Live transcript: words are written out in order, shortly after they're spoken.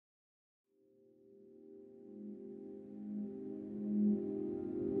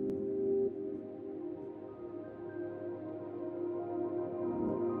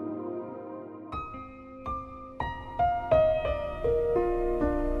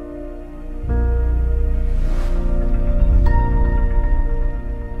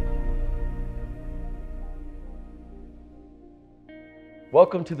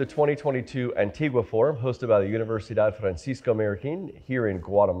Welcome to the 2022 Antigua Forum, hosted by the Universidad Francisco Marroquín here in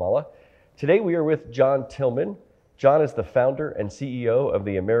Guatemala. Today we are with John Tillman. John is the founder and CEO of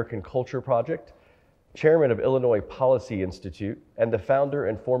the American Culture Project, chairman of Illinois Policy Institute, and the founder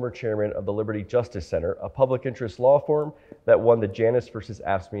and former chairman of the Liberty Justice Center, a public interest law firm that won the Janus versus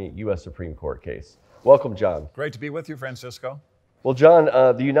AFSCME U.S. Supreme Court case. Welcome, John. Great to be with you, Francisco. Well, John,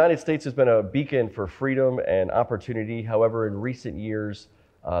 the United States has been a beacon for freedom and opportunity. However, in recent years,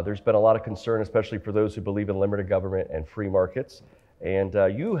 there's been a lot of concern, especially for those who believe in limited government and free markets. And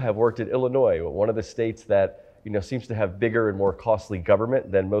you have worked at Illinois, one of the states that seems to have bigger and more costly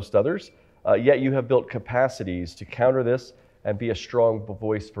government than most others. Yet you have built capacities to counter this and be a strong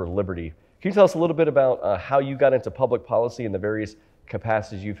voice for liberty. Can you tell us a little bit about how you got into public policy and the various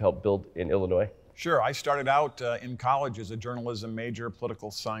capacities you've helped build in Illinois? Sure. I started out in college as a journalism major, political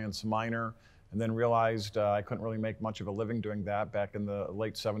science minor, and then realized I couldn't really make much of a living doing that back in the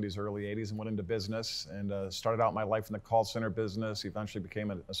late 70s, early 80s, and went into business and started out my life in the call center business, eventually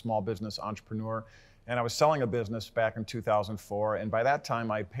became a small business entrepreneur. And I was selling a business back in 2004, and by that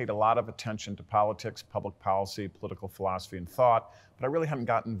time I paid a lot of attention to politics, public policy, political philosophy, and thought, but I really hadn't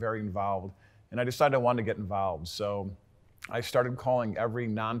gotten very involved. And I decided I wanted to get involved. So I started calling every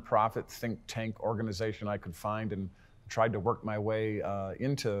nonprofit think tank organization I could find and tried to work my way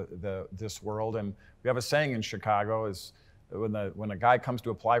into this world. And we have a saying in Chicago is when a guy comes to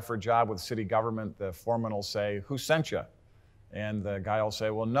apply for a job with city government, the foreman will say, "Who sent you?" And the guy will say,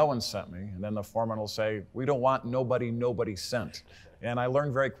 "Well, no one sent me." And then the foreman will say, "We don't want nobody sent." And I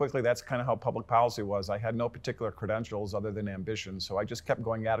learned very quickly that's kind of how public policy was. I had no particular credentials other than ambition, so I just kept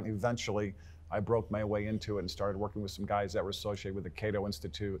going at it. Eventually, I broke my way into it and started working with some guys that were associated with the Cato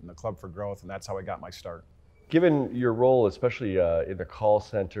Institute and the Club for Growth, and that's how I got my start. Given your role, especially in the call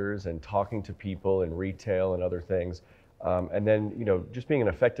centers and talking to people in retail and other things, and then just being an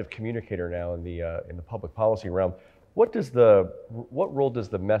effective communicator now in the public policy realm, what role does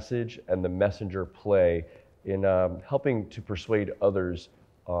the message and the messenger play in helping to persuade others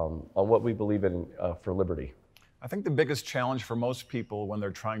on what we believe in for liberty? I think the biggest challenge for most people when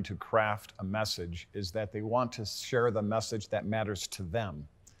they're trying to craft a message is that they want to share the message that matters to them,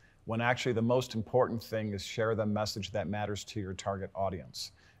 when actually the most important thing is share the message that matters to your target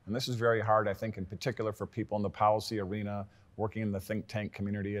audience. And this is very hard, I think, in particular for people in the policy arena, working in the think tank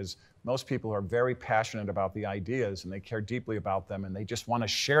community, is most people are very passionate about the ideas and they care deeply about them and they just want to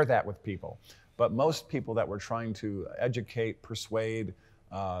share that with people. But most people that we're trying to educate, persuade,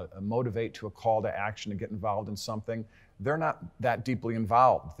 motivate to a call to action to get involved in something, they're not that deeply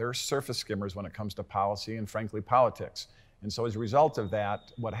involved. They're surface skimmers when it comes to policy and frankly politics. And so as a result of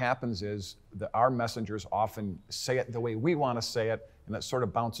that, what happens is that our messengers often say it the way we want to say it, and it sort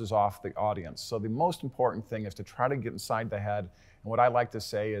of bounces off the audience. So the most important thing is to try to get inside the head, and what I like to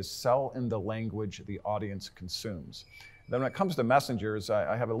say is sell in the language the audience consumes. Then when it comes to messengers,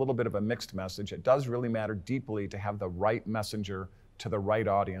 I have a little bit of a mixed message. It does really matter deeply to have the right messenger to the right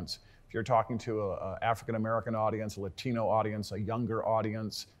audience. If you're talking to an African-American audience, a Latino audience, a younger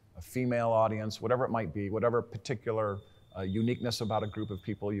audience, a female audience, whatever it might be, whatever particular uniqueness about a group of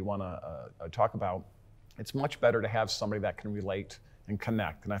people you want to talk about, it's much better to have somebody that can relate and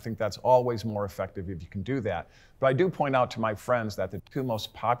connect. And I think that's always more effective if you can do that. But I do point out to my friends that the two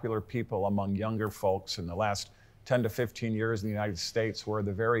most popular people among younger folks in the last 10 to 15 years in the United States were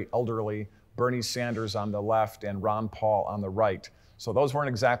the very elderly Bernie Sanders on the left and Ron Paul on the right. So those weren't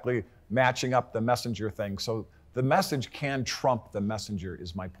exactly matching up the messenger thing. So the message can trump the messenger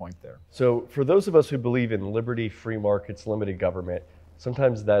is my point there. So for those of us who believe in liberty, free markets, limited government,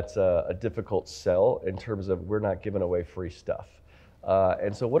 sometimes that's a difficult sell in terms of we're not giving away free stuff.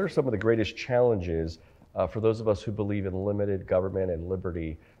 And so what are some of the greatest challenges for those of us who believe in limited government and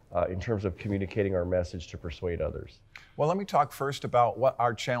liberty in terms of communicating our message to persuade others? Well, let me talk first about what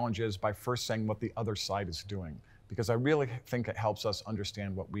our challenge is by first saying what the other side is doing, because I really think it helps us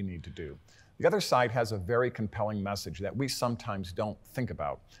understand what we need to do. The other side has a very compelling message that we sometimes don't think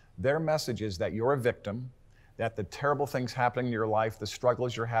about. Their message is that you're a victim, that the terrible things happening in your life, the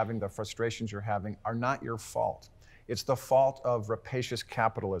struggles you're having, the frustrations you're having are not your fault. It's the fault of rapacious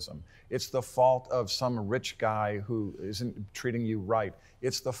capitalism. It's the fault of some rich guy who isn't treating you right.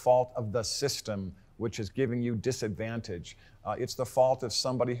 It's the fault of the system which is giving you disadvantage. It's the fault of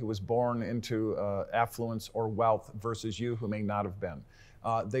somebody who was born into affluence or wealth versus you who may not have been.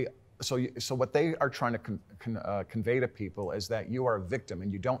 So what they are trying to convey to people is that you are a victim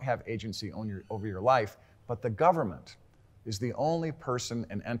and you don't have agency over your life, but the government is the only person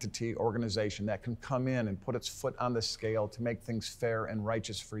and entity, organization that can come in and put its foot on the scale to make things fair and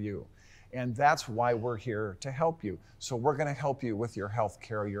righteous for you. And that's why we're here to help you. So we're going to help you with your health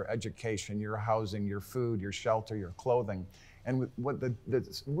care, your education, your housing, your food, your shelter, your clothing. And what the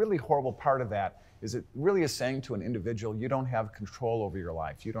really horrible part of that is it really is saying to an individual, you don't have control over your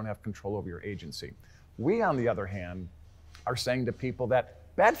life. You don't have control over your agency. We, on the other hand, are saying to people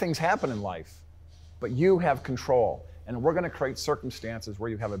that bad things happen in life, but you have control. And we're going to create circumstances where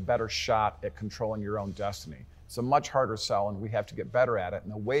you have a better shot at controlling your own destiny. It's a much harder sell, and we have to get better at it.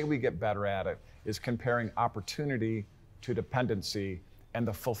 And the way we get better at it is comparing opportunity to dependency and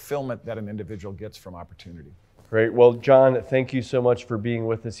the fulfillment that an individual gets from opportunity. Great. Well, John, thank you so much for being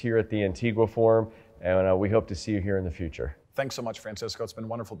with us here at the Antigua Forum, and we hope to see you here in the future. Thanks so much, Francisco. It's been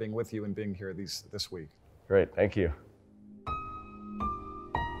wonderful being with you and being here this week. Great. Thank you.